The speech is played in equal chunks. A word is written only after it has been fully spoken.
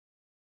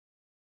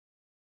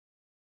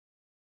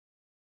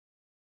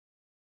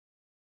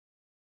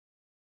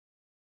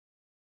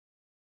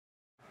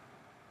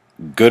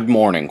Good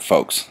morning,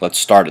 folks. Let's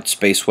start at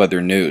space weather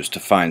news to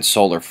find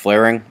solar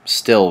flaring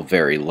still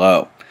very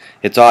low.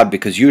 It's odd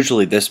because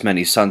usually this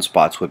many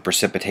sunspots would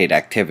precipitate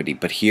activity,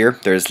 but here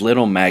there's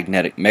little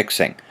magnetic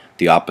mixing.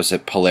 The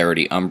opposite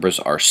polarity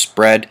umbras are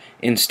spread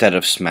instead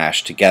of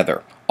smashed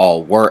together.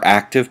 All were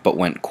active but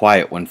went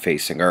quiet when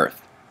facing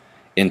Earth.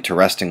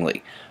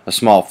 Interestingly, a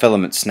small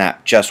filament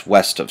snap just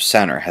west of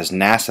center has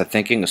NASA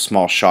thinking a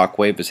small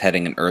shockwave is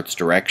heading in Earth's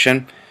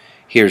direction.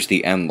 Here's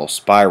the endless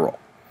spiral.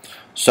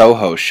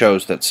 SOHO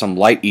shows that some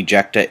light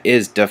ejecta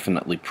is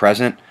definitely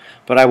present,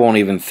 but I won't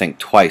even think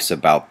twice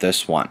about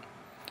this one.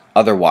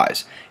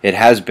 Otherwise, it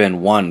has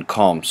been one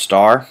calm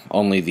star.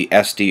 Only the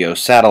SDO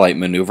satellite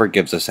maneuver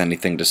gives us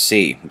anything to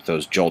see, with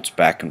those jolts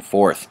back and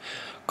forth.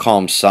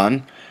 Calm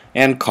sun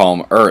and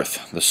calm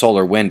Earth. The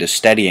solar wind is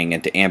steadying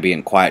into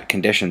ambient quiet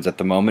conditions at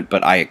the moment,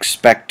 but I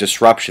expect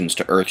disruptions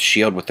to Earth's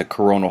shield with the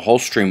coronal hole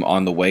stream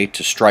on the way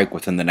to strike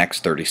within the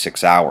next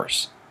 36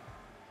 hours.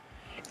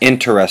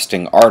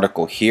 Interesting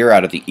article here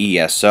out of the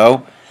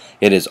ESO.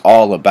 It is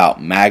all about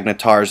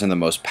magnetars and the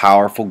most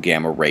powerful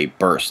gamma ray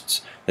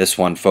bursts. This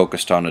one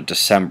focused on a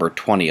December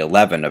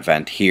 2011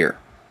 event here.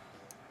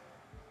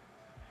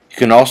 You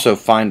can also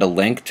find a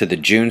link to the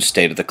June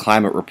State of the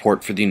Climate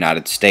Report for the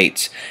United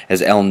States.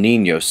 As El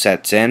Niño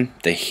sets in,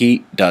 the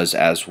heat does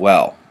as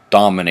well,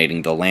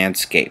 dominating the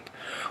landscape.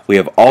 We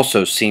have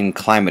also seen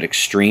climate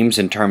extremes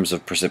in terms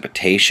of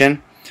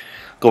precipitation.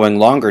 Going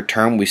longer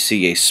term, we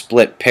see a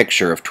split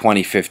picture of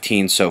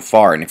 2015 so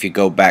far, and if you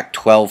go back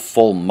 12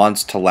 full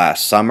months to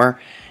last summer,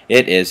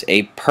 it is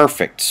a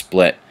perfect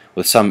split,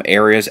 with some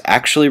areas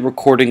actually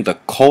recording the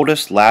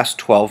coldest last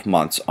 12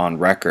 months on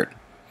record.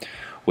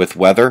 With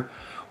weather,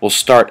 we'll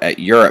start at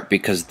Europe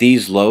because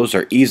these lows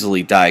are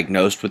easily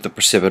diagnosed with the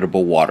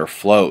precipitable water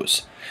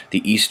flows.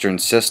 The eastern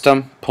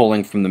system,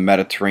 pulling from the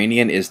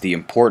Mediterranean, is the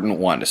important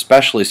one,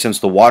 especially since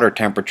the water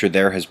temperature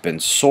there has been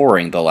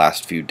soaring the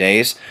last few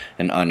days,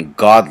 an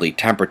ungodly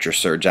temperature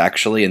surge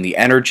actually, and the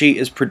energy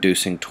is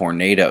producing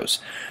tornadoes.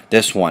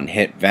 This one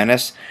hit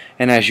Venice,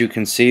 and as you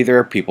can see, there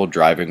are people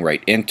driving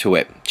right into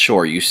it.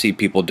 Sure, you see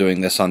people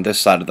doing this on this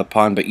side of the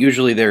pond, but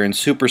usually they're in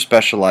super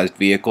specialized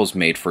vehicles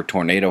made for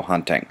tornado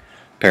hunting.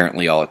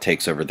 Apparently all it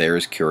takes over there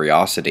is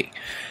curiosity.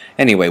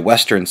 Anyway,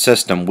 western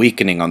system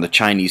weakening on the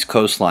Chinese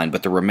coastline,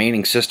 but the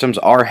remaining systems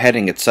are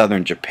heading at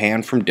southern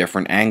Japan from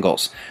different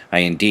angles. I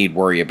indeed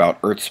worry about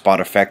Earth spot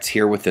effects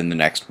here within the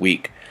next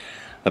week.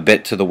 A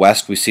bit to the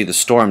west, we see the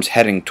storms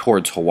heading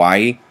towards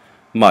Hawaii,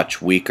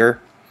 much weaker.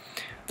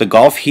 The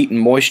Gulf heat and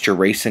moisture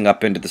racing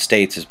up into the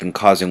States has been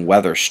causing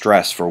weather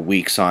stress for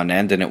weeks on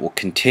end, and it will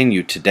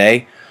continue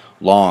today.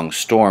 Long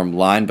storm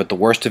line, but the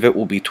worst of it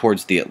will be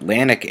towards the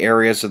Atlantic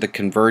areas of the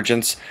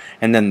convergence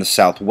and then the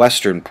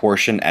southwestern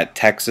portion at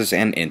Texas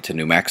and into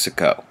New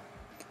Mexico.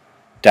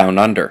 Down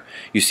under,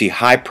 you see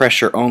high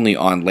pressure only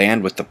on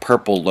land with the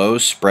purple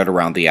lows spread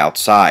around the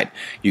outside.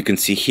 You can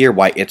see here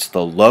why it's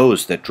the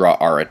lows that draw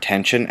our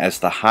attention, as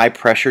the high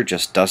pressure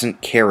just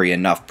doesn't carry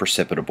enough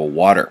precipitable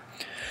water.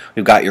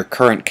 We've got your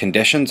current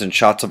conditions and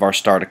shots of our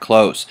star to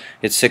close.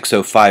 It's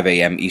 6:05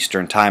 a.m.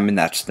 Eastern Time, and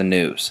that's the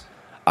news.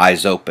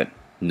 Eyes open.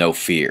 No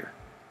fear.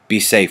 Be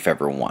safe,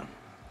 everyone.